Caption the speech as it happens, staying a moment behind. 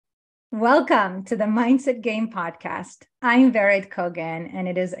Welcome to the Mindset Game podcast. I'm Vered Kogan, and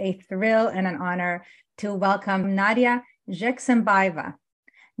it is a thrill and an honor to welcome Nadya Zhexembayeva.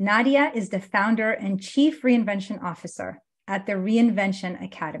 Nadya is the founder and Chief Reinvention Officer at the Reinvention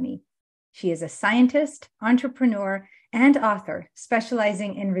Academy. She is a scientist, entrepreneur, and author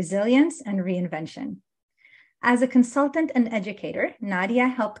specializing in resilience and reinvention. As a consultant and educator,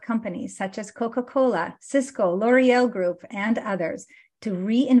 Nadya helped companies such as Coca-Cola, Cisco, L'Oreal Group, and others to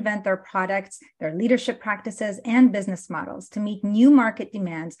reinvent their products, their leadership practices, and business models to meet new market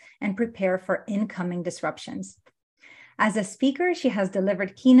demands and prepare for incoming disruptions. As a speaker, she has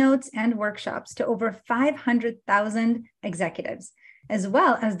delivered keynotes and workshops to over 500,000 executives, as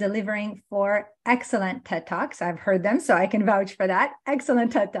well as delivering 4 excellent TED Talks. I've heard them, so I can vouch for that.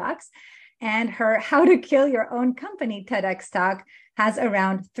 Excellent TED Talks. And her How to Kill Your Own Company TEDx talk has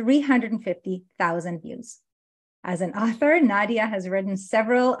around 350,000 views. As an author, Nadya has written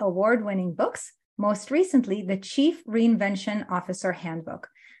several award-winning books, most recently the Chief Reinvention Officer Handbook,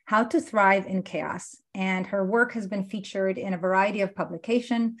 How to Thrive in Chaos. And her work has been featured in a variety of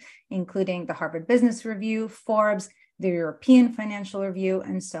publications, including the Harvard Business Review, Forbes, the European Financial Review,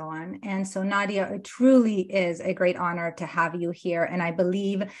 and so on. And so, Nadya, it truly is a great honor to have you here. And I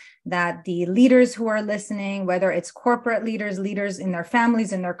believe that the leaders who are listening, whether it's corporate leaders, leaders in their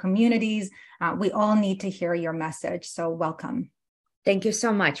families, in their communities, we all need to hear your message. So welcome. Thank you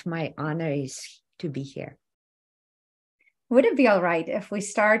so much. My honor is to be here. Would it be all right if we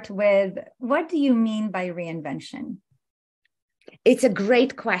start with, what do you mean by reinvention? It's a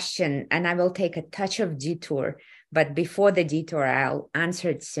great question, and I will take a touch of detour. But before the detour, I'll answer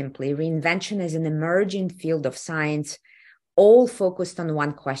it simply. Reinvention is an emerging field of science, all focused on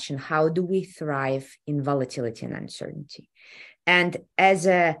one question: how do we thrive in volatility and uncertainty? And as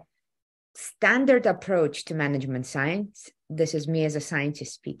a standard approach to management science, this is me as a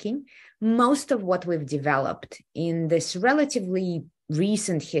scientist speaking, most of what we've developed in this relatively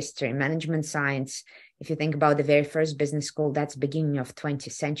recent history, management science, if you think about the very first business school, that's beginning of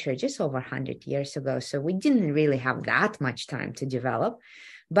 20th century, just over 100 years ago. So we didn't really have that much time to develop.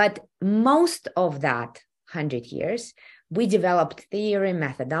 But most of that 100 years, we developed theory,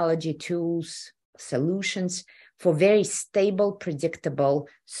 methodology, tools, solutions for very stable, predictable,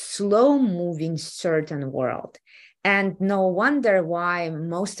 slow-moving, certain world. And no wonder why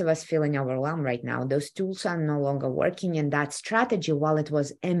most of us feeling overwhelmed right now. Those tools are no longer working. And that strategy, while it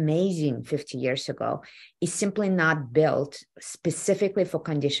was amazing 50 years ago, is simply not built specifically for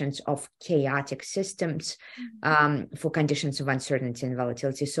conditions of chaotic systems, for conditions of uncertainty and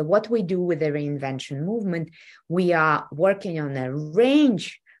volatility. So what we do with the reinvention movement, we are working on a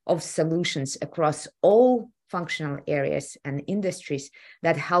range of solutions across all functional areas and industries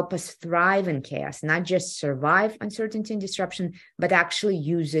that help us thrive in chaos, not just survive uncertainty and disruption, but actually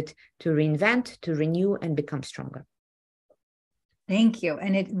use it to reinvent, to renew, and become stronger. Thank you.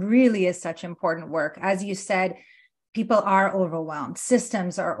 And it really is such important work. As you said, people are overwhelmed.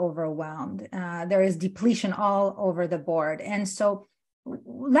 Systems are overwhelmed. There is depletion all over the board. And so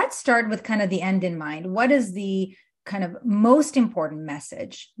let's start with kind of the end in mind. What is the kind of most important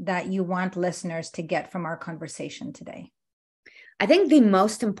message that you want listeners to get from our conversation today? I think the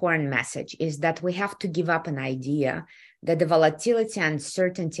most important message is that we have to give up an idea that the volatility,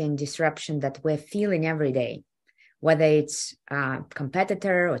 uncertainty, and disruption that we're feeling every day, whether it's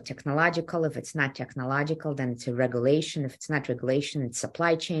competitor or technological, if it's not technological, then it's a regulation. If it's not regulation, it's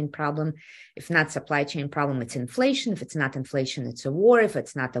supply chain problem. If not supply chain problem, it's inflation. If it's not inflation, it's a war. If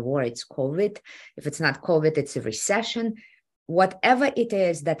it's not a war, it's COVID. If it's not COVID, it's a recession. Whatever it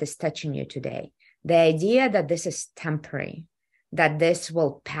is that is touching you today, the idea that this is temporary, that this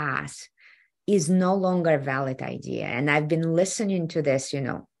will pass, is no longer a valid idea. And I've been listening to this,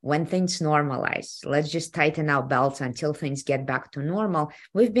 when things normalize, let's just tighten our belts until things get back to normal.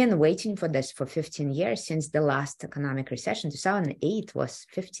 We've been waiting for this for 15 years since the last economic recession. 2008 was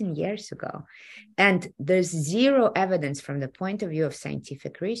 15 years ago. And there's zero evidence from the point of view of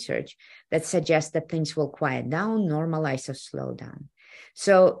scientific research that suggests that things will quiet down, normalize, or slow down.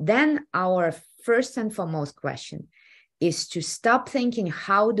 So then our first and foremost question is to stop thinking,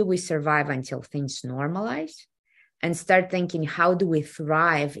 how do we survive until things normalize? And start thinking, how do we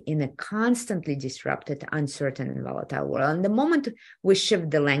thrive in a constantly disrupted, uncertain, and volatile world? And the moment we shift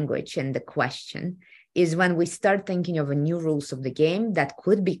the language and the question is when we start thinking of a new rules of the game that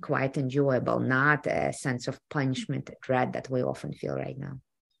could be quite enjoyable, not a sense of punishment, dread that we often feel right now.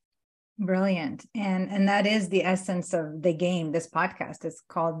 Brilliant. And that is the essence of the game. This podcast is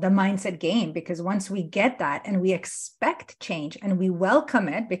called the mindset game, because once we get that and we expect change and we welcome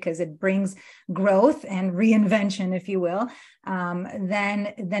it because it brings growth and reinvention, if you will,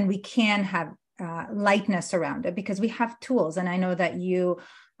 then we can have lightness around it because we have tools. And I know that you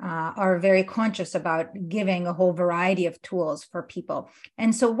are very conscious about giving a whole variety of tools for people.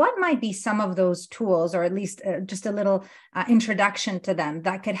 And so what might be some of those tools, or at least just a little introduction to them,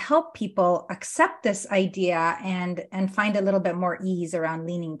 that could help people accept this idea and find a little bit more ease around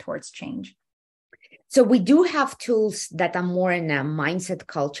leaning towards change? So we do have tools that are more in a mindset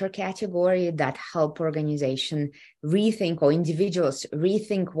culture category that help organization rethink, or individuals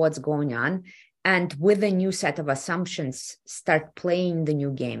rethink what's going on, and with a new set of assumptions, start playing the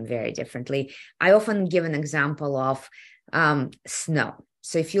new game very differently. I often give an example of snow.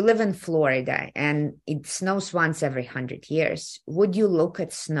 So if you live in Florida and it snows once every 100 years, would you look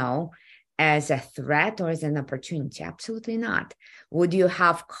at snow as a threat or as an opportunity? Absolutely not. Would you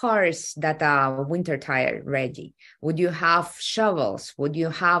have cars that are winter tire ready? Would you have shovels? Would you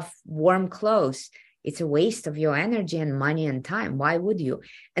have warm clothes? It's a waste of your energy and money and time. Why would you?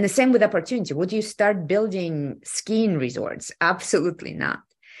 And the same with opportunity. Would you start building skiing resorts? Absolutely not.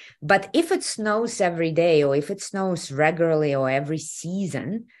 But if it snows every day, or if it snows regularly or every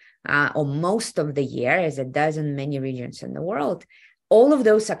season, or most of the year, as it does in many regions in the world, all of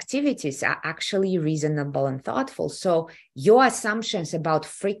those activities are actually reasonable and thoughtful. So your assumptions about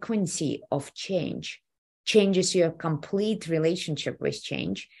frequency of change changes your complete relationship with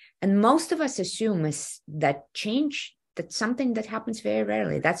change. And most of us assume is that change, that's something that happens very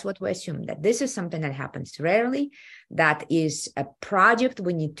rarely. That's what we assume, that this is something that happens rarely, that is a project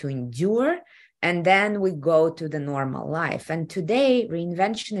we need to endure, and then we go to the normal life. And today,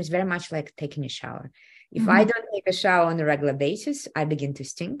 reinvention is very much like taking a shower. If I don't take a shower on a regular basis, I begin to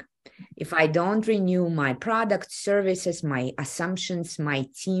stink. If I don't renew my product, services, my assumptions, my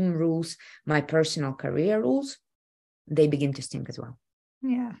team rules, my personal career rules, they begin to stink as well.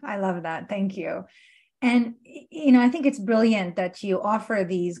 Yeah, I love that. Thank you. And, I think it's brilliant that you offer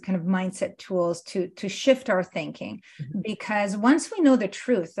these kind of mindset tools to shift our thinking, because once we know the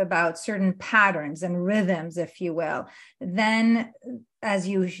truth about certain patterns and rhythms, if you will, then as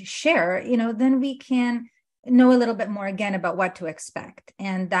you share, then we can know a little bit more again about what to expect.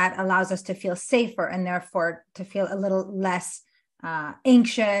 And that allows us to feel safer and therefore to feel a little less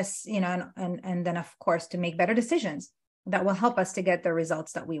anxious, and then of course to make better decisions that will help us to get the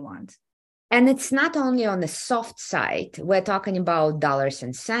results that we want. And it's not only on the soft side. We're talking about dollars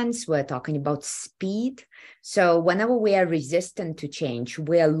and cents. We're talking about speed. So whenever we are resistant to change,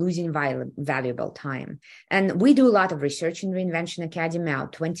 we are losing valuable time. And we do a lot of research in Reinvention Academy. Our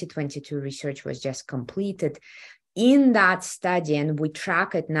 2022 research was just completed. In that study, and we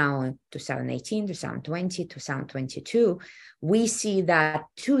track it now in 2018, 2020, 2022, we see that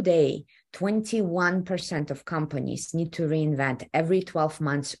today, 21% of companies need to reinvent every 12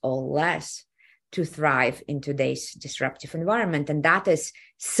 months or less to thrive in today's disruptive environment. And that is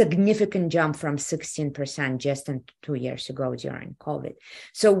significant jump from 16% just 2 years ago during COVID.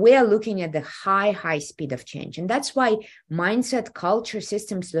 So we are looking at the high speed of change. And that's why mindset, culture,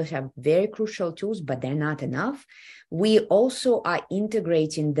 systems, those are very crucial tools, but they're not enough. We also are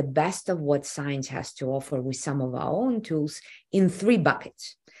integrating the best of what science has to offer with some of our own tools in 3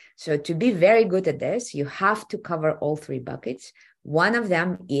 buckets. So to be very good at this, you have to cover all 3 buckets. One of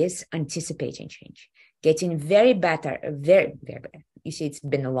them is anticipating change, getting very better, very better. You see, it's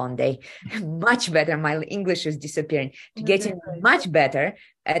been a long day, much better. My English is disappearing. Getting much better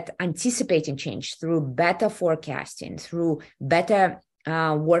at anticipating change through better forecasting, through better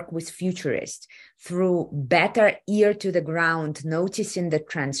work with futurists, through better ear to the ground, noticing the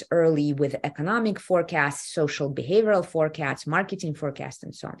trends early with economic forecasts, social behavioral forecasts, marketing forecasts,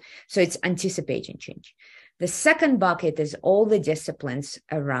 and so on. So it's anticipating change. The second bucket is all the disciplines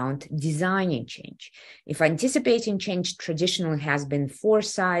around designing change. If anticipating change traditionally has been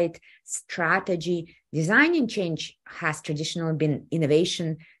foresight, strategy, designing change has traditionally been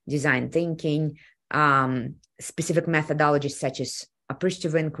innovation, design thinking, specific methodologies such as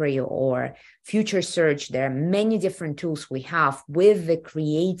appreciative inquiry or future search. There are many different tools we have with the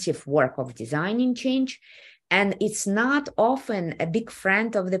creative work of designing change. And it's not often a big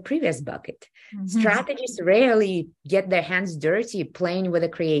friend of the previous bucket. Strategists rarely get their hands dirty playing with the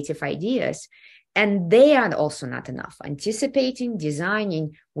creative ideas. And they are also not enough. Anticipating,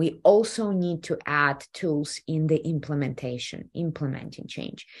 designing, we also need to add tools in the implementing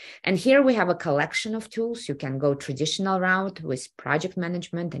change. And here we have a collection of tools. You can go traditional route with project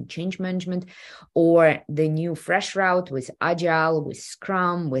management and change management, or the new fresh route with Agile, with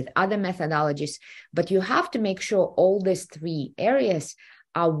Scrum, with other methodologies. But you have to make sure all these three areas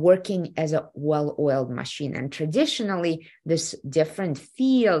are working as a well-oiled machine. And traditionally, these different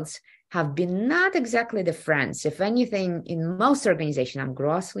fields have been not exactly the friends. If anything, in most organizations, I'm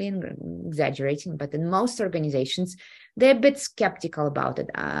grossly exaggerating, but in most organizations, they're a bit skeptical about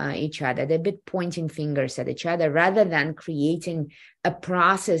each other. They're a bit pointing fingers at each other rather than creating a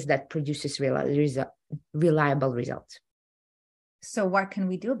process that produces reliable results. So what can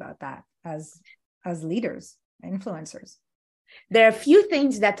we do about that as leaders, influencers? There are a few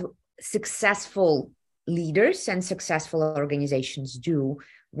things that successful leaders and successful organizations do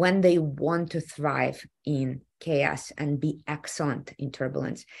when they want to thrive in chaos and be excellent in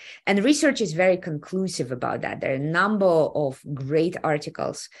turbulence. And research is very conclusive about that. There are a number of great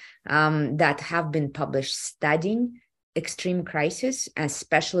articles that have been published studying extreme crisis,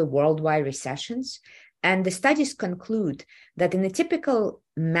 especially worldwide recessions. And the studies conclude that in a typical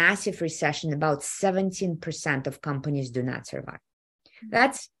massive recession, about 17% of companies do not survive.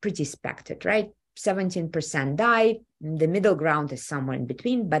 That's pretty expected, right? 17% die. The middle ground is somewhere in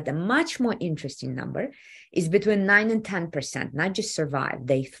between, but the much more interesting number is between 9 and 10%, not just survive,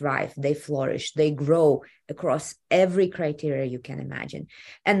 they thrive, they flourish, they grow across every criteria you can imagine.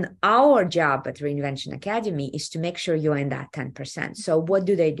 And our job at Reinvention Academy is to make sure you're in that 10%. So what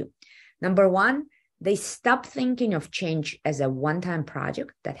do? Number one, they stop thinking of change as a one-time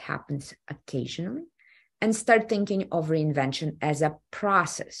project that happens occasionally and start thinking of reinvention as a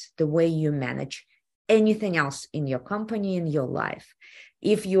process, the way you manage anything else in your company, in your life.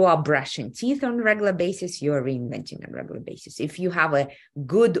 If you are brushing teeth on a regular basis, you're reinventing on a regular basis. If you have a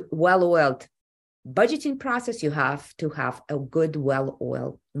good, well-oiled budgeting process, you have to have a good,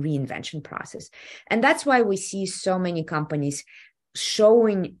 well-oiled reinvention process. And that's why we see so many companies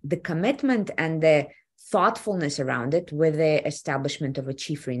showing the commitment and the thoughtfulness around it with the establishment of a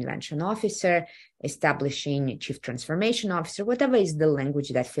Chief Reinvention Officer, establishing a Chief Transformation Officer, whatever is the language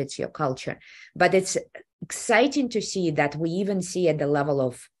that fits your culture. But it's exciting to see that we even see at the level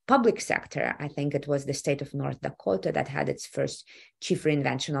of public sector. I think it was the state of North Dakota that had its first Chief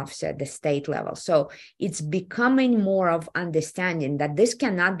Reinvention Officer at the state level. So it's becoming more of understanding that this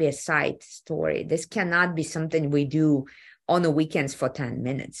cannot be a side story. This cannot be something we do on the weekends for 10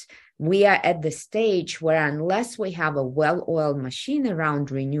 minutes. We are at the stage where unless we have a well-oiled machine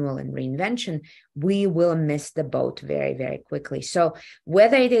around renewal and reinvention, we will miss the boat very, very quickly. So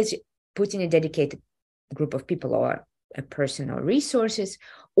whether it is putting a dedicated group of people or a person or resources,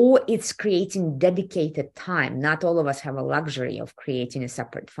 or it's creating dedicated time. Not all of us have a luxury of creating a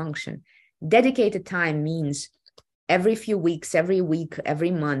separate function. Dedicated time means every few weeks, every week,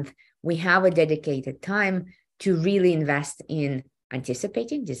 every month, we have a dedicated time to really invest in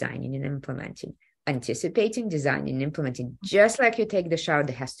anticipating, designing, and implementing. Anticipating, designing, and implementing. Just like you take the shower,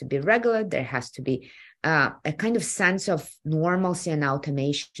 there has to be regular, there has to be a kind of sense of normalcy and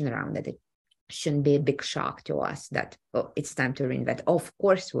automation around it. It shouldn't be a big shock to us that, oh, it's time to reinvent. Of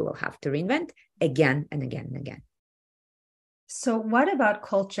course, we will have to reinvent again and again and again. So what about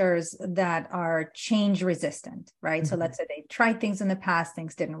cultures that are change resistant, right? Mm-hmm. So let's say they tried things in the past,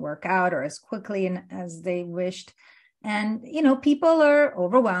 things didn't work out or as quickly as they wished. And, people are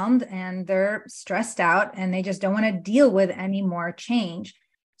overwhelmed and they're stressed out and they just don't want to deal with any more change.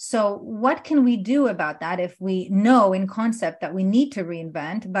 So what can we do about that if we know in concept that we need to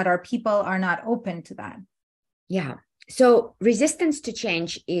reinvent, but our people are not open to that? Yeah. So resistance to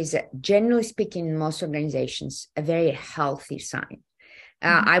change is, generally speaking, in most organizations, a very healthy sign.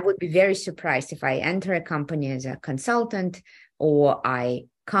 I would be very surprised if I enter a company as a consultant or I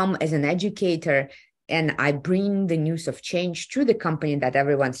come as an educator and I bring the news of change to the company that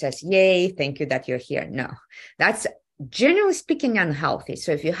everyone says, yay, thank you that you're here. No, that's generally speaking unhealthy.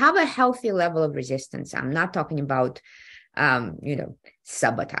 So if you have a healthy level of resistance, I'm not talking about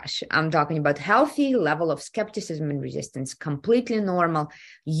sabotage. I'm talking about healthy level of skepticism and resistance, completely normal.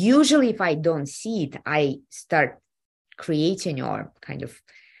 Usually, if I don't see it, I start creating or kind of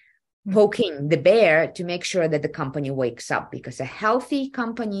poking the bear to make sure that the company wakes up, because a healthy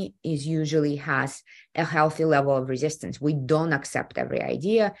company usually has a healthy level of resistance. We don't accept every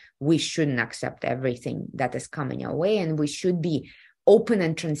idea. We shouldn't accept everything that is coming our way. And we should be open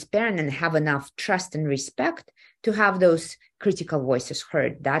and transparent and have enough trust and respect to have those critical voices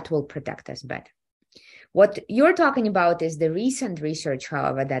heard. That will protect us better. What you're talking about is the recent research,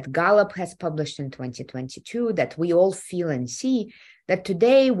 however, that Gallup has published in 2022 that we all feel and see, that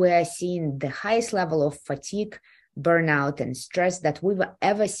today we are seeing the highest level of fatigue, burnout, and stress that we've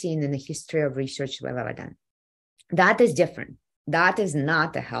ever seen in the history of research we've ever done. That is different. That is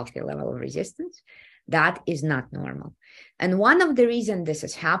not a healthy level of resistance. That is not normal. And one of the reasons this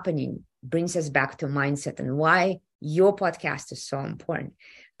is happening brings us back to mindset and why your podcast is so important.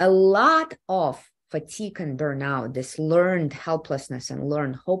 A lot of fatigue and burnout, this learned helplessness and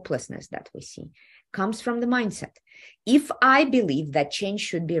learned hopelessness that we see, comes from the mindset. If I believe that change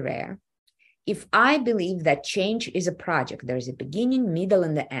should be rare, if I believe that change is a project, there's a beginning, middle,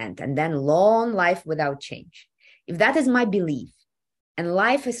 and the end, and then long life without change. If that is my belief, and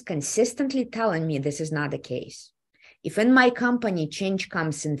life is consistently telling me this is not the case, if in my company change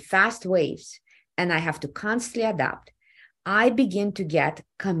comes in fast waves and I have to constantly adapt, I begin to get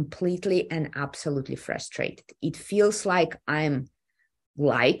completely and absolutely frustrated. It feels like I'm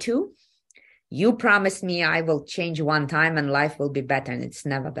lied to. You promised me I will change one time and life will be better, and it's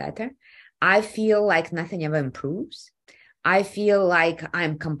never better. I feel like nothing ever improves. I feel like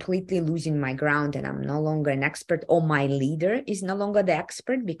I'm completely losing my ground and I'm no longer an expert, or my leader is no longer the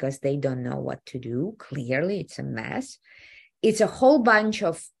expert because they don't know what to do. Clearly, it's a mess. It's a whole bunch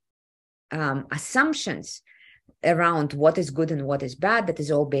of assumptions around what is good and what is bad that is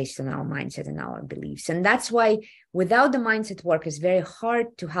all based on our mindset and our beliefs. And that's why without the mindset work, it's very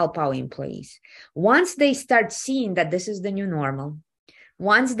hard to help our employees. Once they start seeing that this is the new normal,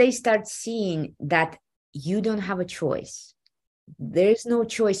 once they start seeing that you don't have a choice, there is no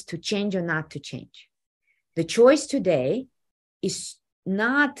choice to change or not to change. The choice today is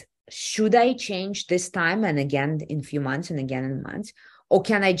not, should I change this time and again in a few months and again in months, or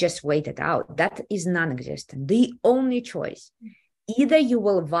can I just wait it out? That is non-existent. The only choice, either you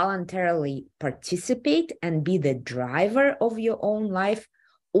will voluntarily participate and be the driver of your own life,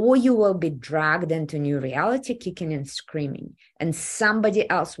 or you will be dragged into new reality, kicking and screaming, and somebody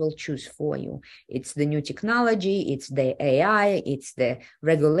else will choose for you. It's the new technology, it's the AI, it's the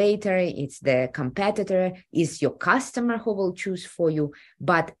regulator, it's the competitor, it's your customer who will choose for you,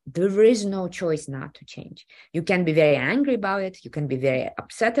 but there is no choice not to change. You can be very angry about it, you can be very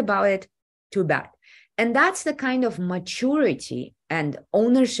upset about it, too bad. And that's the kind of maturity and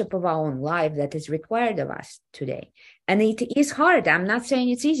ownership of our own life that is required of us today. And it is hard. I'm not saying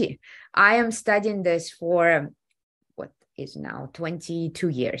it's easy. I am studying this for what is now 22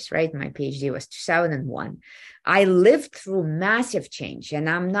 years, right? My PhD was 2001. I lived through massive change. And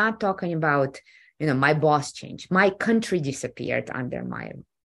I'm not talking about, my boss changed. My country disappeared under my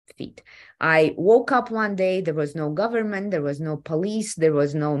feet. I woke up one day, there was no government, there was no police, there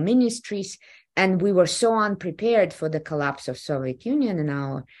was no ministries. And we were so unprepared for the collapse of Soviet Union in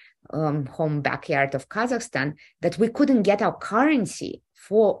our home backyard of Kazakhstan that we couldn't get our currency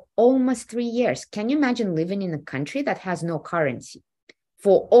for almost 3 years. Can you imagine living in a country that has no currency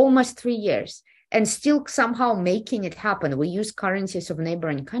for almost 3 years and still somehow making it happen? We use currencies of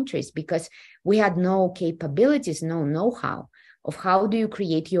neighboring countries because we had no capabilities, no know-how of how do you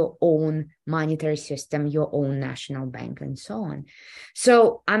create your own monetary system, your own national bank, and so on.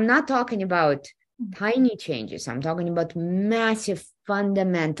 So I'm not talking about tiny changes. I'm talking about massive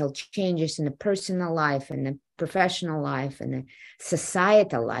fundamental changes in the personal life and the professional life and the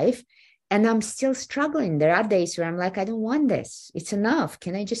societal life. And I'm still struggling. There are days where I'm like, I don't want this. It's enough.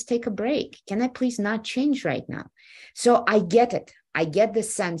 Can I just take a break? Can I please not change right now? So I get it. I get the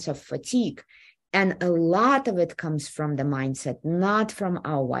sense of fatigue. And a lot of it comes from the mindset, not from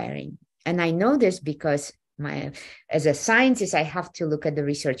our wiring. And I know this because as a scientist, I have to look at the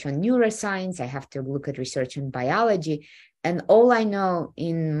research on neuroscience. I have to look at research on biology. And all I know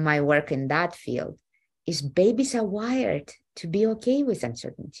in my work in that field is babies are wired to be okay with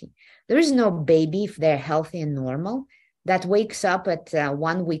uncertainty. There is no baby, if they're healthy and normal, that wakes up at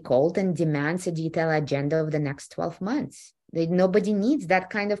 1 week old and demands a detailed agenda of the next 12 months. Nobody needs that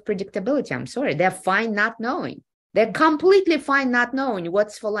kind of predictability. I'm sorry. They're fine not knowing. They're completely fine not knowing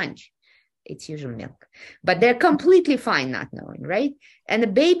what's for lunch. It's usually milk, but they're completely fine not knowing, right? And the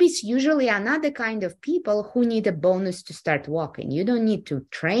babies usually are not the kind of people who need a bonus to start walking. You don't need to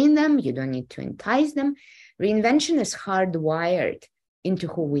train them. You don't need to entice them. Reinvention is hardwired into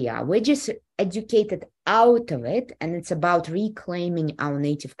who we are. We're just educated out of it, and it's about reclaiming our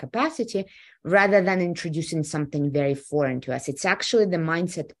native capacity rather than introducing something very foreign to us. It's actually the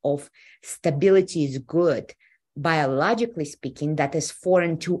mindset of stability is good, biologically speaking, that is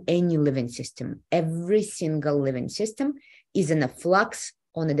foreign to any living system. Every single living system is in a flux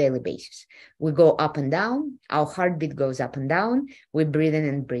on a daily basis. We go up and down. Our heartbeat goes up and down. We breathe in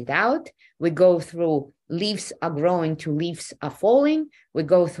and breathe out. We go through leaves are growing to leaves are falling. We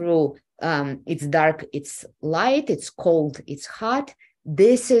go through it's dark, it's light, it's cold, it's hot.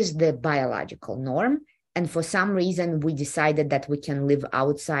 This is the biological norm. And for some reason, we decided that we can live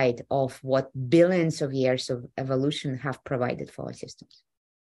outside of what billions of years of evolution have provided for our systems.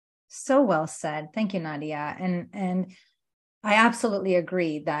 So well said. Thank you, Nadya. And I absolutely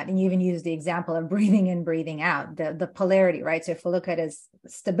agree that, and you even used the example of breathing in, breathing out, the polarity, right? So if we look at it as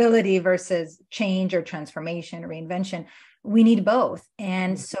stability versus change or transformation or reinvention, we need both.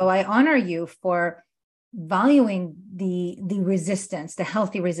 And so I honor you for valuing the resistance, the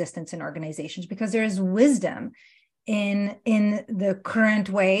healthy resistance in organizations, because there is wisdom in the current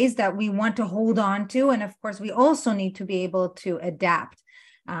ways that we want to hold on to. And of course, we also need to be able to adapt.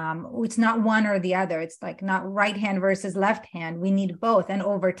 It's not one or the other. It's like not right hand versus left hand. We need both. And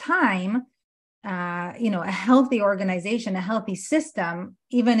over time, a healthy organization, a healthy system,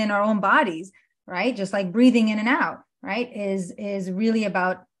 even in our own bodies, right? Just like breathing in and out, right? Is really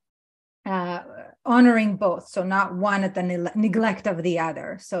about honoring both. So not one at the neglect of the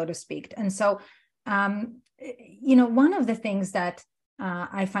other, so to speak. And so, one of the things that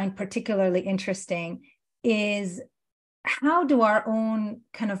I find particularly interesting is how do our own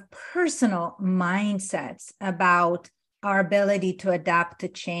kind of personal mindsets about our ability to adapt to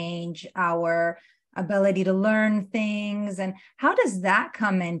change, our ability to learn things, and how does that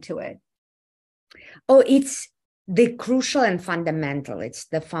come into it? Oh, it's the crucial and fundamental. It's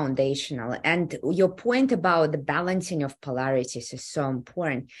the foundational. And your point about the balancing of polarities is so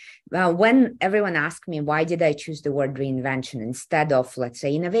important. When everyone asks me, why did I choose the word reinvention instead of, let's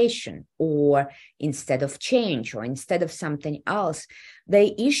say, innovation, or instead of change, or instead of something else?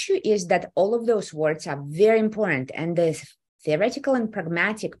 The issue is that all of those words are very important. And the theoretical and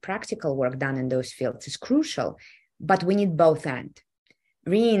pragmatic, practical work done in those fields is crucial. But we need both ends.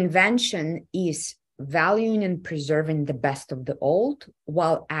 Reinvention is valuing and preserving the best of the old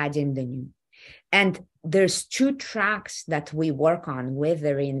while adding the new. And there's two tracks that we work on with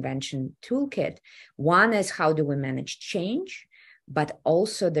the reinvention toolkit. One is how do we manage change, but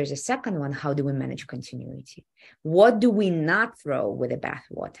also there's a second one, how do we manage continuity? What do we not throw with the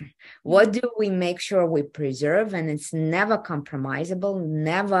bathwater? What do we make sure we preserve, and it's never compromisable,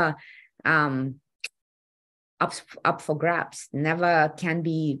 never up for grabs, never can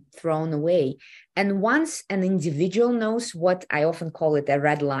be thrown away. And once an individual knows what I often call it a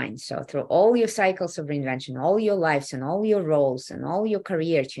red line, so through all your cycles of reinvention, all your lives and all your roles and all your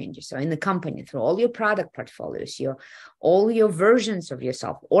career changes, so in the company, through all your product portfolios, all your versions of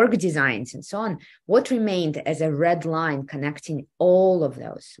yourself, org designs and so on, what remained as a red line connecting all of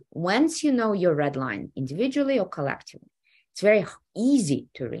those? Once you know your red line individually or collectively, it's very easy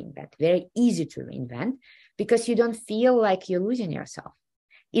to reinvent, because you don't feel like you're losing yourself.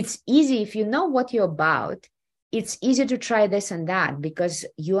 It's easy if you know what you're about. It's easy to try this and that because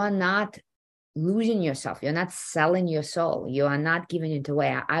you are not losing yourself. You're not selling your soul. You are not giving it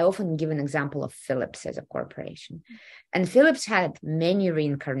away. I often give an example of Philips as a corporation. And Philips had many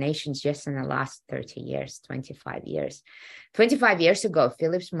reincarnations just in the last 30 years, 25 years. 25 years ago,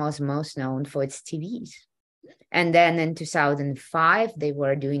 Philips was most known for its TVs. And then in 2005, they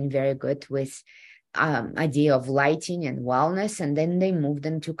were doing very good with idea of lighting and wellness, and then they moved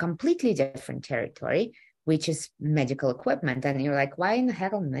into completely different territory, which is medical equipment. And you're like, why in the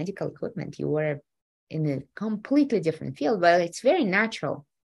hell medical equipment? You were in a completely different field. Well, it's very natural.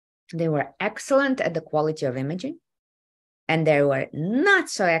 They were excellent at the quality of imaging, and they were not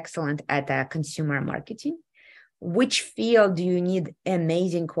so excellent at consumer marketing. Which field do you need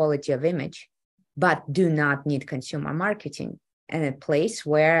amazing quality of image, but do not need consumer marketing? And a place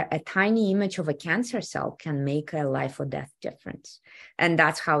where a tiny image of a cancer cell can make a life or death difference. And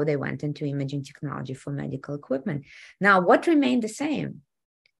that's how they went into imaging technology for medical equipment. Now, what remained the same?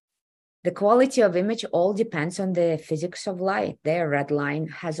 The quality of image all depends on the physics of light. Their red line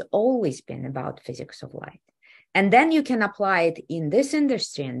has always been about physics of light. And then you can apply it in this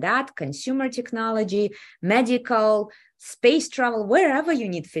industry and that, consumer technology, medical, space travel, wherever you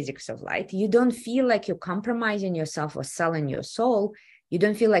need physics of light. You don't feel like you're compromising yourself or selling your soul. You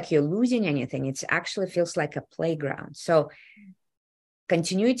don't feel like you're losing anything. It actually feels like a playground. So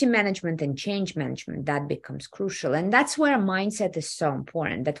continuity management and change management, that becomes crucial. And that's where mindset is so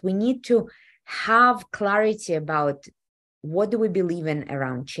important, that we need to have clarity about what do we believe in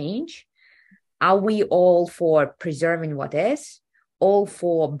around change. Are we all for preserving what is, all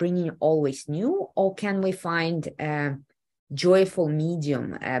for bringing always new, or can we find a joyful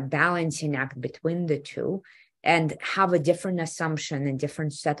medium, a balancing act between the two, and have a different assumption and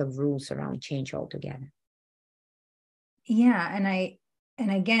different set of rules around change altogether. Yeah.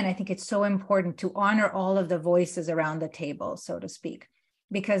 And again, I think it's so important to honor all of the voices around the table, so to speak,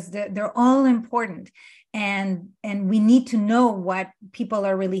 because they're all important. And we need to know what people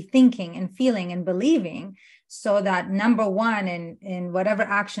are really thinking and feeling and believing, so that number one, in whatever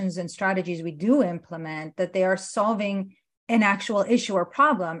actions and strategies we do implement, that they are solving an actual issue or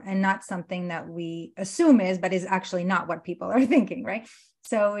problem and not something that we assume is, but is actually not what people are thinking, right?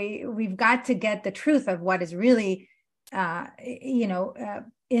 So we've got to get the truth of what is really in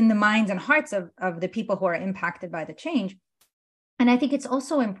the minds and hearts of the people who are impacted by the change. And I think it's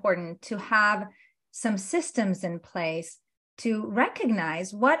also important to have some systems in place to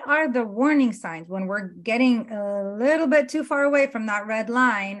recognize what are the warning signs when we're getting a little bit too far away from that red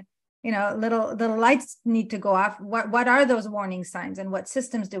line. The lights need to go off. What are those warning signs, and what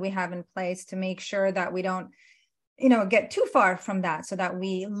systems do we have in place to make sure that we don't, get too far from that, so that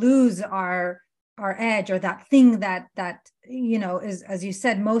we lose our edge, or that thing that is, as you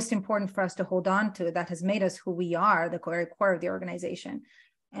said, most important for us to hold on to, that has made us who we are, the core of the organization.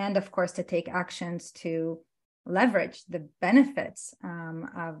 And of course, to take actions to leverage the benefits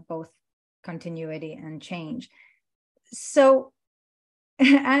of both continuity and change. So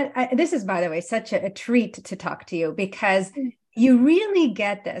this is, by the way, such a treat to talk to you, because you really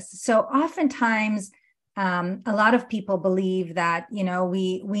get this. So oftentimes, a lot of people believe that,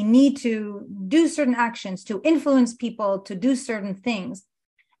 we need to do certain actions to influence people to do certain things.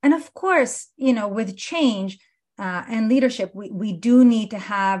 And of course, with change and leadership, we do need to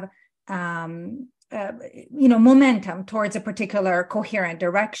have, momentum towards a particular coherent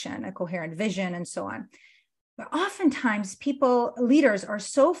direction, a coherent vision, and so on. But oftentimes leaders are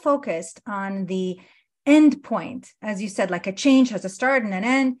so focused on the end point, as you said, like a change has a start and an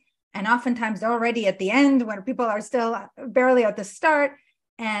end. And oftentimes they're already at the end when people are still barely at the start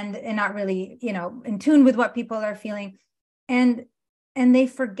and not really, in tune with what people are feeling. And they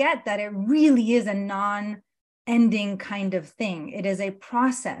forget that it really is a non-ending kind of thing. It is a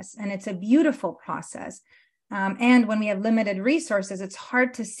process, and it's a beautiful process. And when we have limited resources, it's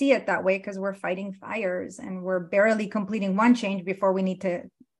hard to see it that way, because we're fighting fires and we're barely completing one change before we need to,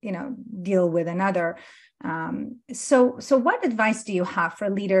 deal with another. So what advice do you have for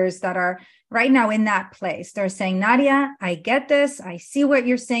leaders that are right now in that place? They're saying, Nadya, I get this. I see what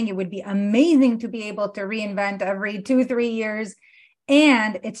you're saying. It would be amazing to be able to reinvent every 2-3 years.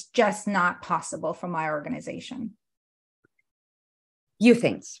 And it's just not possible for my organization. Few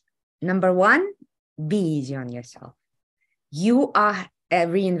things. Number one, be easy on yourself. You are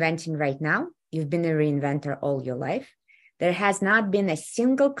reinventing right now. You've been a reinventor all your life. There has not been a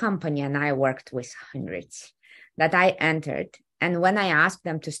single company, and I worked with hundreds, that I entered. And when I asked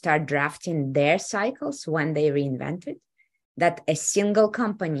them to start drafting their cycles when they reinvented, that a single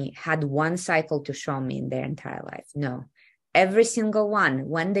company had one cycle to show me in their entire life. No, every single one,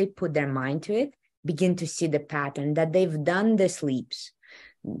 when they put their mind to it, begin to see the pattern that they've done these leaps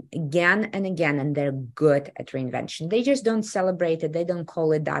again and again, and they're good at reinvention. They just don't celebrate it. They don't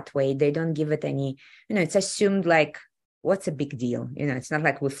call it that way. They don't give it any, it's assumed like, what's a big deal? It's not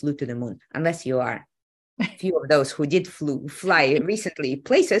like we flew to the moon, unless you are a few of those who did fly recently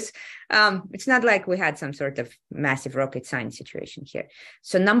places. It's not like we had some sort of massive rocket science situation here.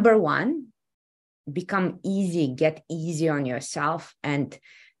 So number one, become easy, get easy on yourself, and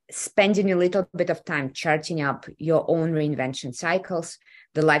spending a little bit of time charting up your own reinvention cycles,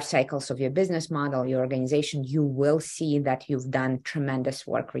 the life cycles of your business model, your organization. You will see that you've done tremendous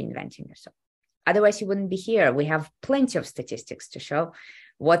work reinventing yourself. Otherwise, you wouldn't be here. We have plenty of statistics to show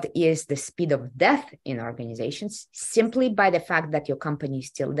what is the speed of death in organizations. Simply by the fact that your company is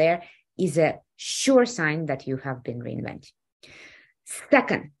still there is a sure sign that you have been reinventing.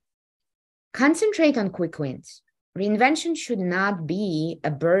 Second, concentrate on quick wins. Reinvention should not be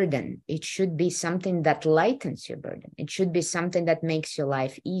a burden. It should be something that lightens your burden. It should be something that makes your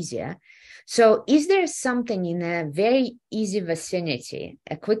life easier. So is there something in a very easy vicinity,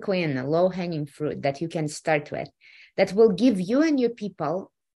 a quick win, a low-hanging fruit that you can start with that will give you and your people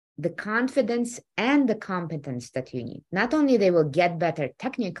the confidence and the competence that you need? Not only they will get better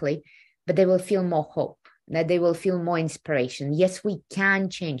technically, but they will feel more hope, that they will feel more inspiration. Yes, we can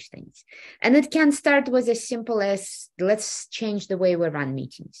change things. And it can start with as simple as, let's change the way we run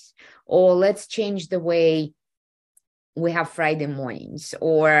meetings, or let's change the way we have Friday mornings,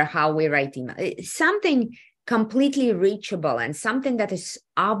 or how we write email. Something completely reachable and something that is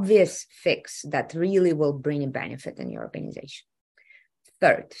obvious fix that really will bring a benefit in your organization.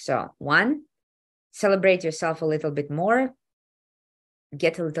 Third, so one, celebrate yourself a little bit more,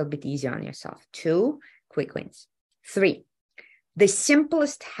 get a little bit easier on yourself. Two, quick wins. 3, the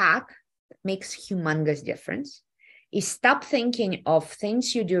simplest hack that makes humongous difference is stop thinking of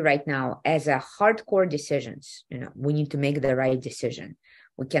things you do right now as a hardcore decisions. We need to make the right decision.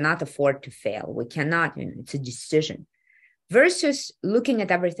 We cannot afford to fail. We cannot, it's a decision. Versus looking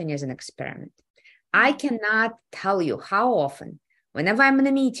at everything as an experiment. I cannot tell you how often, whenever I'm in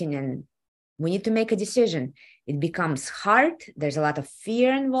a meeting and we need to make a decision, it becomes hard. There's a lot of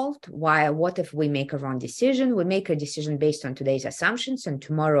fear involved. What if we make a wrong decision? We make a decision based on today's assumptions, and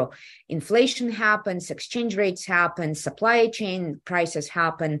tomorrow inflation happens, exchange rates happen, supply chain prices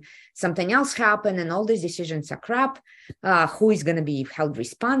happen, something else happen, and all these decisions are crap. Who is going to be held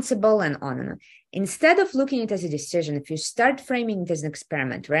responsible, and on and on. Instead of looking at it as a decision, if you start framing it as an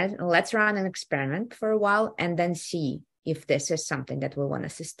experiment, right? Let's run an experiment for a while and then see if this is something that we want to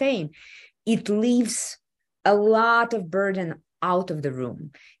sustain. It leaves a lot of burden out of the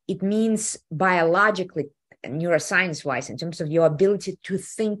room. It means biologically, neuroscience-wise, in terms of your ability to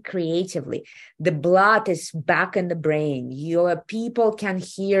think creatively, the blood is back in the brain. Your people can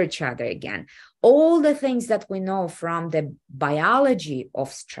hear each other again. All the things that we know from the biology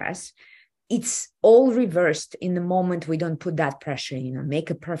of stress, it's all reversed in the moment we don't put that pressure, make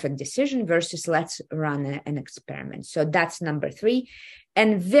a perfect decision versus let's run an experiment. So that's number 3.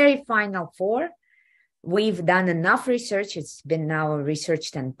 And very final 4, we've done enough research. It's been now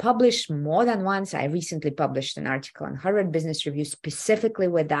researched and published more than once. I recently published an article on Harvard Business Review specifically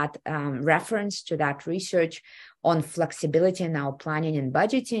with that reference to that research on flexibility in our planning and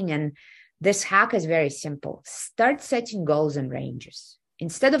budgeting. And this hack is very simple. Start setting goals and ranges.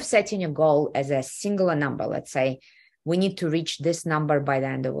 Instead of setting a goal as a singular number, let's say we need to reach this number by the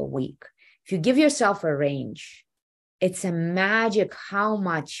end of a week. If you give yourself a range, it's a magic how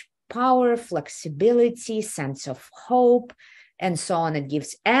much power, flexibility, sense of hope, and so on it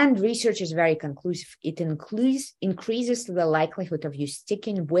gives. And research is very conclusive. It increases the likelihood of you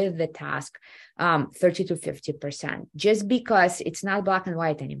sticking with the task 30 to 50%, just because it's not black and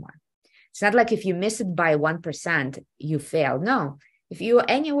white anymore. It's not like if you miss it by 1%, you fail. No. If you're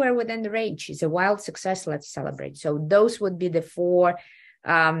anywhere within the range, it's a wild success. Let's celebrate. So those would be the 4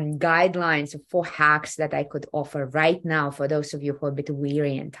 guidelines, 4 hacks that I could offer right now for those of you who are a bit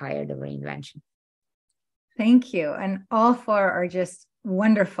weary and tired of reinvention. Thank you. And all 4 are just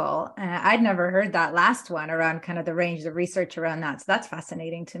wonderful. I'd never heard that last one around kind of the range, the research around that. So that's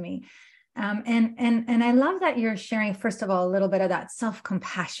fascinating to me. And I love that you're sharing, first of all, a little bit of that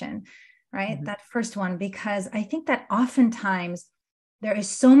self-compassion, right? Mm-hmm. That first one, because I think that oftentimes there is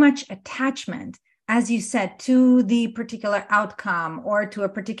so much attachment, as you said, to the particular outcome or to a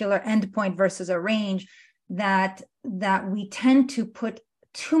particular endpoint versus a range that we tend to put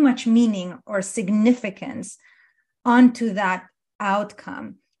too much meaning or significance onto that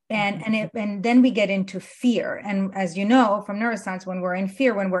outcome. And then we get into fear. And as you know, from neuroscience, when we're in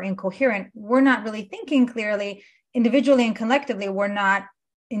fear, when we're incoherent, we're not really thinking clearly. Individually and collectively, we're not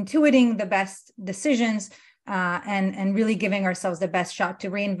intuiting the best decisions and really giving ourselves the best shot to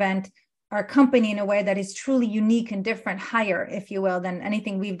reinvent our company in a way that is truly unique and different, higher, if you will, than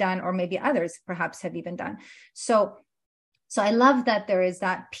anything we've done, or maybe others perhaps have even done. So I love that there is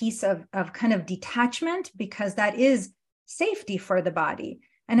that piece of kind of detachment, because that is safety for the body.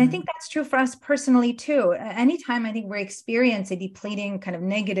 And I think that's true for us personally too. Anytime I think we experience a depleting kind of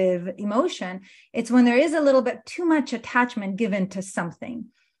negative emotion, it's when there is a little bit too much attachment given to something.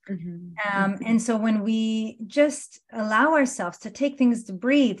 And so when we just allow ourselves to take things to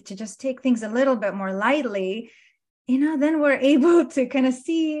breathe, to just take things a little bit more lightly, then we're able to kind of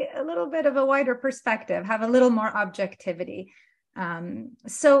see a little bit of a wider perspective, have a little more objectivity.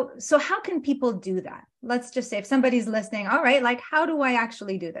 So how can people do that? Let's just say if somebody's listening, all right, like, how do I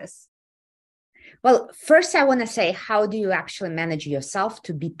actually do this? Well, first I want to say, how do you actually manage yourself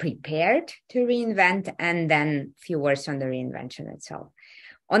to be prepared to reinvent? And then a few words on the reinvention itself.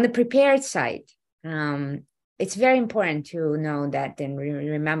 On the prepared side, it's very important to know that, and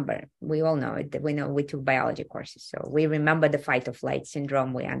remember, we all know it, that we took biology courses. So we remember the fight or flight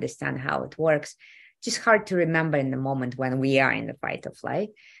syndrome. We understand how it works. Just hard to remember in the moment when we are in the fight or flight.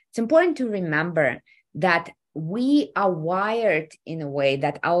 It's important to remember that we are wired in a way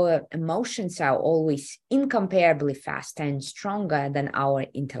that our emotions are always incomparably faster and stronger than our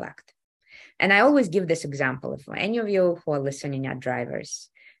intellect. And I always give this example. If any of you who are listening are drivers,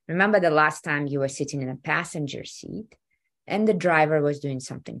 remember the last time you were sitting in a passenger seat and the driver was doing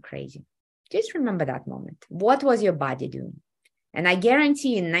something crazy. Just remember that moment. What was your body doing? And I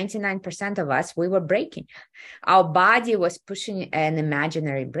guarantee in 99% of us, we were braking. Our body was pushing an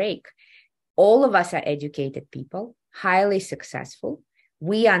imaginary brake. All of us are educated people, highly successful.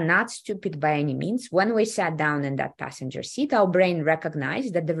 We are not stupid by any means. When we sat down in that passenger seat, our brain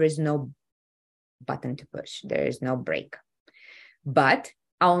recognized that there is no button to push. There is no brake. But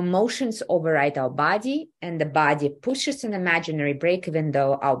our emotions override our body, and the body pushes an imaginary brake, even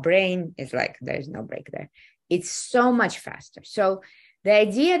though our brain is like, there's no brake there. It's so much faster. So the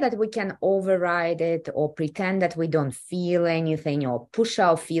idea that we can override it or pretend that we don't feel anything or push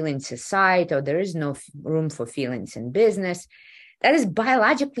our feelings aside, or there is no room for feelings in business, that is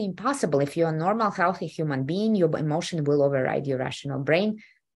biologically impossible. If you're a normal, healthy human being, your emotion will override your rational brain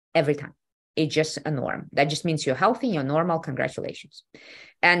every time. It's just a norm. That just means you're healthy, you're normal, congratulations.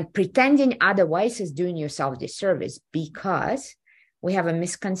 And pretending otherwise is doing yourself disservice, because we have a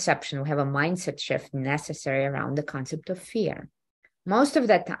misconception, we have a mindset shift necessary around the concept of fear. Most of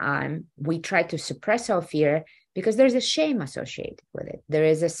the time, we try to suppress our fear because there's a shame associated with it. There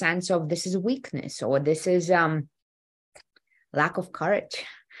is a sense of this is weakness, or this is lack of courage,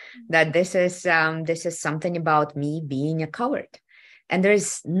 that this is something about me being a coward. And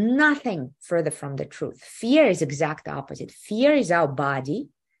there's nothing further from the truth. Fear is exact opposite. Fear is our body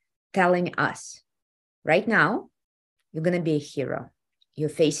telling us, right now, you're going to be a hero. You're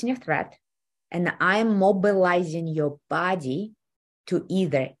facing a threat, and I'm mobilizing your body to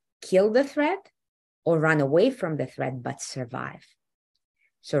either kill the threat or run away from the threat, but survive.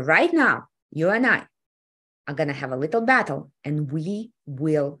 So right now, you and I are going to have a little battle, and we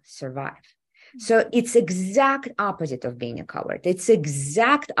will survive. So it's exact opposite of being a coward. It's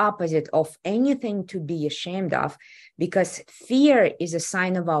exact opposite of anything to be ashamed of, because fear is a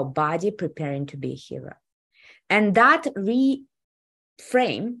sign of our body preparing to be a hero. And that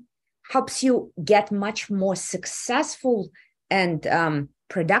reframe helps you get much more successful and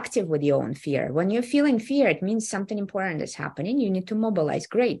productive with your own fear. When you're feeling fear, it means something important is happening. You need to mobilize.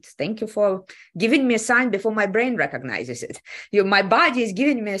 Great. Thank you for giving me a sign before my brain recognizes it. My body is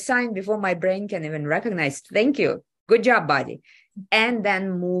giving me a sign before my brain can even recognize. Thank you. Good job, body. And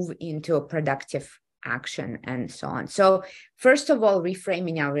then move into a productive action and so on. So first of all,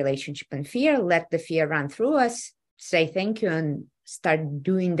 reframing our relationship and fear, let the fear run through us, say thank you, and start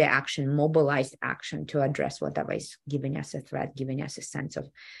doing the action, mobilized action to address whatever is giving us a threat, giving us a sense of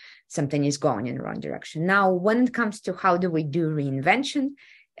something is going in the wrong direction. Now, when it comes to how do we do reinvention,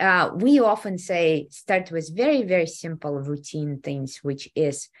 we often say start with very, very simple routine things, which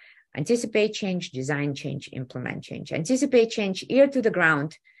is anticipate change, design change, implement change. Anticipate change, ear to the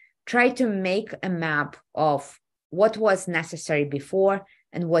ground, try to make a map of what was necessary before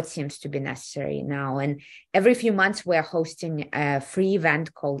and what seems to be necessary now. And every few months, we're hosting a free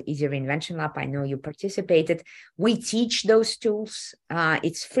event called Easy Reinvention Lab. I know you participated. We teach those tools.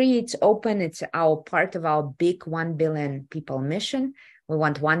 It's free, it's open. It's our part of our big 1 billion people mission. We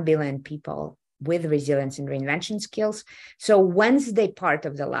want 1 billion people with resilience and reinvention skills. So Wednesday part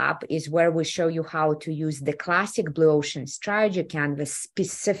of the lab is where we show you how to use the classic Blue Ocean strategy canvas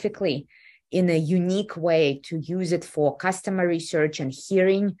specifically in a unique way to use it for customer research and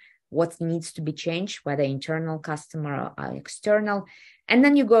hearing what needs to be changed, whether internal customer or external. And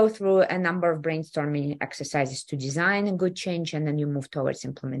then you go through a number of brainstorming exercises to design a good change, and then you move towards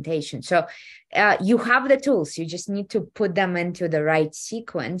implementation. So you have the tools, you just need to put them into the right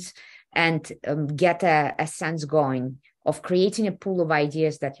sequence and get a sense going of creating a pool of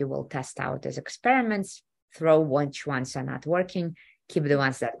ideas that you will test out as experiments, throw which ones are not working, keep the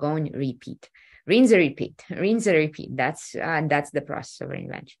ones that going, repeat. Rinse and repeat. That's the process of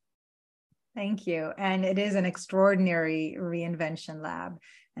reinvention. Thank you. And it is an extraordinary reinvention lab.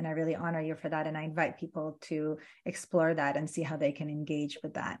 And I really honor you for that. And I invite people to explore that and see how they can engage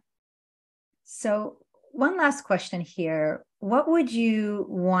with that. So one last question here. What would you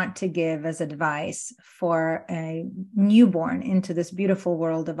want to give as advice for a newborn into this beautiful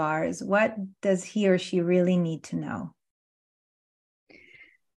world of ours? What does he or she really need to know?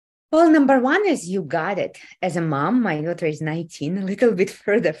 Well, number one is you got it. As a mom, my daughter is 19, a little bit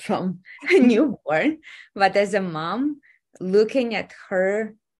further from a newborn. But as a mom, looking at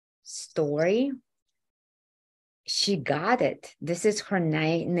her story, she got it. This is her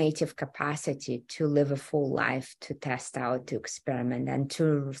native capacity to live a full life, to test out, to experiment, and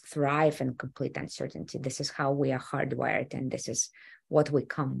to thrive in complete uncertainty. This is how we are hardwired, and this is what we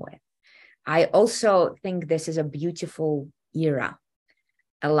come with. I also think this is a beautiful era.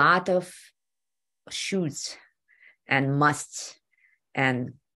 A lot of shoulds and musts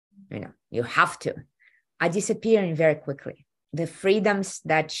and, you have to, are disappearing very quickly. The freedoms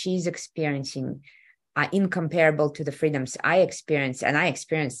that she's experiencing are incomparable to the freedoms I experienced. And I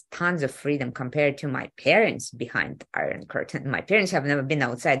experienced tons of freedom compared to my parents behind Iron Curtain. My parents have never been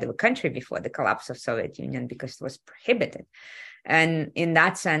outside of the country before the collapse of Soviet Union because it was prohibited. And in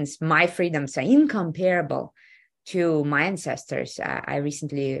that sense, my freedoms are incomparable to my ancestors. I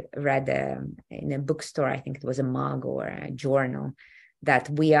recently read in a bookstore, I think it was a mug or a journal, that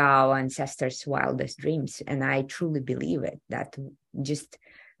we are our ancestors' wildest dreams. And I truly believe it, that just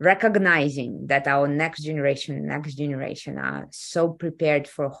recognizing that our next generation are so prepared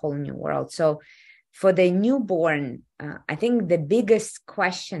for a whole new world. So for the newborn, I think the biggest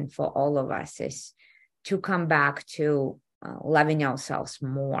question for all of us is to come back to loving ourselves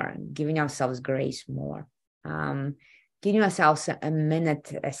more, giving ourselves grace more, giving ourselves a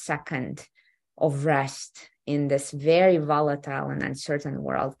minute, a second of rest in this very volatile and uncertain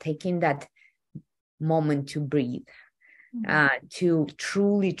world, taking that moment to breathe, to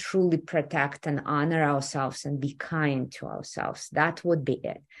truly, truly protect and honor ourselves and be kind to ourselves. That would be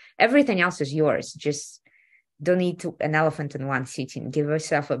it. Everything else is yours. Just don't need an elephant in one sitting. Give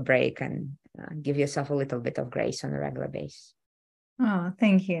yourself a break and give yourself a little bit of grace on a regular basis. Oh,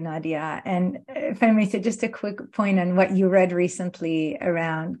 thank you, Nadya. And if I may say just a quick point on what you read recently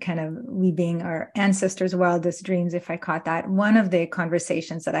around kind of we being our ancestors' wildest dreams, if I caught that. One of the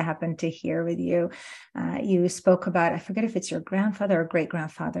conversations that I happened to hear with you, you spoke about, I forget if it's your grandfather or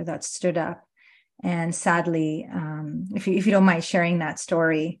great-grandfather that stood up. And sadly, if you don't mind sharing that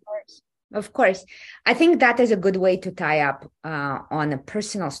story. Of course. I think that is a good way to tie up on a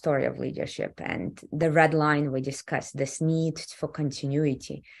personal story of leadership and the red line we discussed, this need for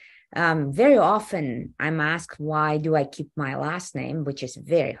continuity. Very often I'm asked, why do I keep my last name, which is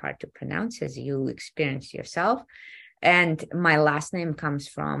very hard to pronounce, as you experience yourself. And my last name comes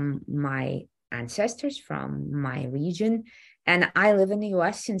from my ancestors, from my region. And I live in the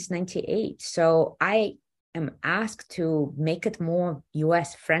US since 98. So I am asked to make it more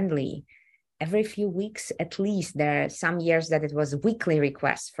US friendly. Every few weeks, at least. There are some years that it was weekly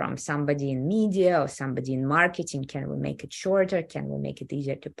requests from somebody in media or somebody in marketing. Can we make it shorter? Can we make it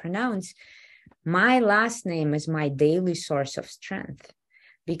easier to pronounce? My last name is my daily source of strength,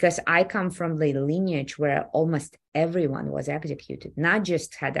 because I come from the lineage where almost everyone was executed, not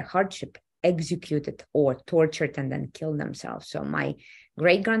just had a hardship, executed or tortured and then killed themselves. So my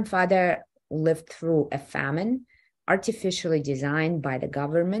great-grandfather lived through a famine artificially designed by the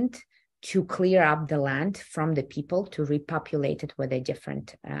government to clear up the land from the people, to repopulate it with a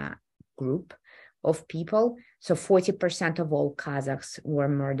different group of people. So 40% of all Kazakhs were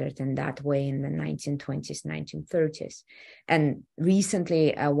murdered in that way in the 1920s, 1930s. And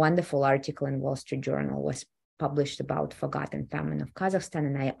recently, a wonderful article in Wall Street Journal was published about forgotten famine of Kazakhstan.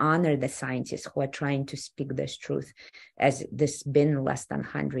 And I honor the scientists who are trying to speak this truth, as this been less than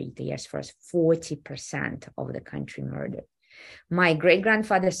 100 years for us, 40% of the country murdered. My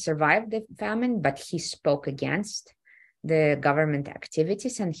great-grandfather survived the famine, but he spoke against the government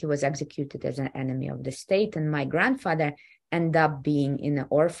activities and he was executed as an enemy of the state. And my grandfather ended up being in an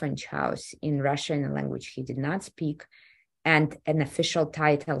orphanage house in Russia in a language he did not speak. And an official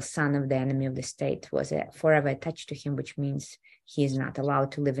title, son of the enemy of the state, was forever attached to him, which means he is not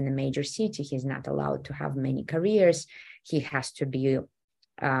allowed to live in a major city. He's not allowed to have many careers. He has to be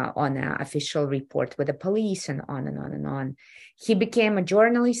on an official report with the police and on and on and on. He became a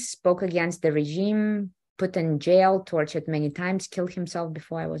journalist, spoke against the regime, put in jail, tortured many times, killed himself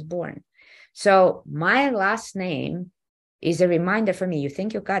before I was born. So my last name is a reminder for me. You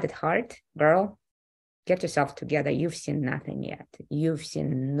think you got it hard, girl? Get yourself together. You've seen nothing yet. You've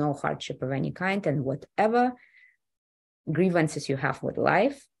seen no hardship of any kind. And whatever grievances you have with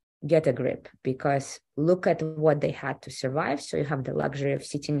life, get a grip, because look at what they had to survive. So you have the luxury of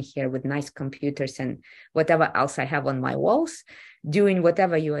sitting here with nice computers and whatever else I have on my walls, doing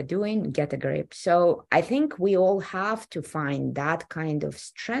whatever you are doing, get a grip. So I think we all have to find that kind of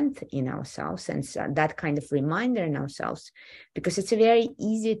strength in ourselves and that kind of reminder in ourselves, because it's very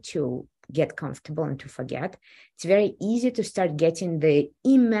easy to get comfortable and to forget. It's very easy to start getting the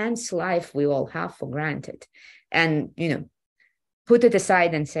immense life we all have for granted. And, put it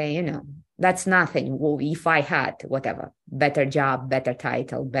aside and say, that's nothing. Well, if I had whatever, better job, better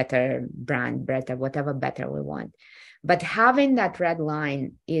title, better brand, better, whatever better we want. But having that red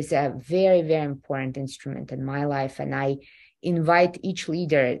line is a very, very important instrument in my life. And I invite each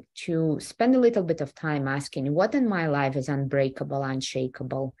leader to spend a little bit of time asking what in my life is unbreakable,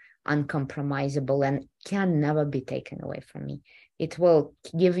 unshakable, uncompromisable, and can never be taken away from me. It will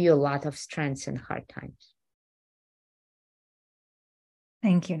give you a lot of strength in hard times.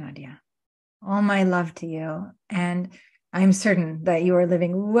 Thank you, Nadya. All my love to you. And I'm certain that you are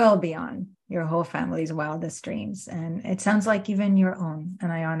living well beyond your whole family's wildest dreams. And it sounds like even your own.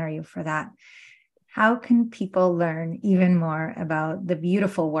 And I honor you for that. How can people learn even more about the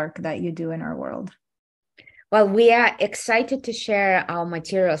beautiful work that you do in our world? Well, we are excited to share our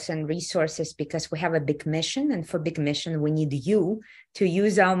materials and resources because we have a big mission. And for big mission, we need you to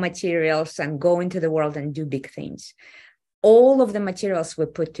use our materials and go into the world and do big things. All of the materials we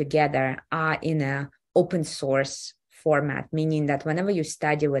put together are in an open source format, meaning that whenever you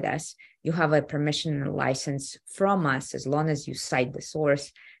study with us, you have a permission and license from us, as long as you cite the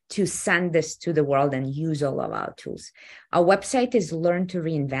source, to send this to the world and use all of our tools. Our website is Learn to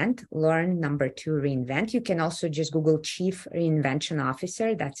Reinvent, learn number 2 reinvent. You can also just Google Chief Reinvention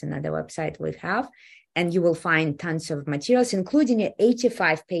Officer. That's another website we have. And you will find tons of materials, including an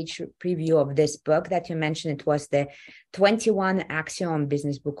 85-page preview of this book that you mentioned. It was the 21 Axiom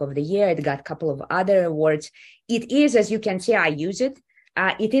Business Book of the Year. It got a couple of other awards. It is, as you can see, I use it.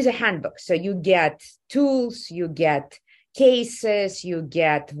 It is a handbook. So you get tools, you get cases, you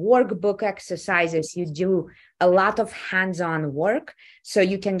get workbook exercises, you do a lot of hands-on work. So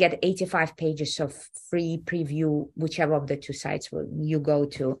you can get 85 pages of free preview, whichever of the two sites you go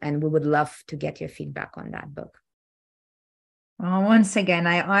to. And we would love to get your feedback on that book. Well, once again,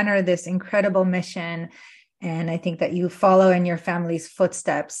 I honor this incredible mission. And I think that you follow in your family's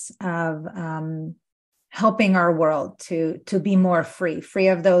footsteps of helping our world to be more free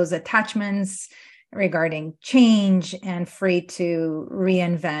of those attachments regarding change, and free to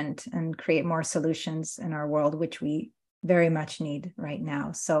reinvent and create more solutions in our world, which we very much need right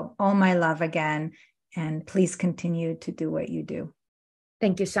now. So all my love again, and please continue to do what you do.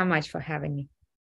 Thank you so much for having me.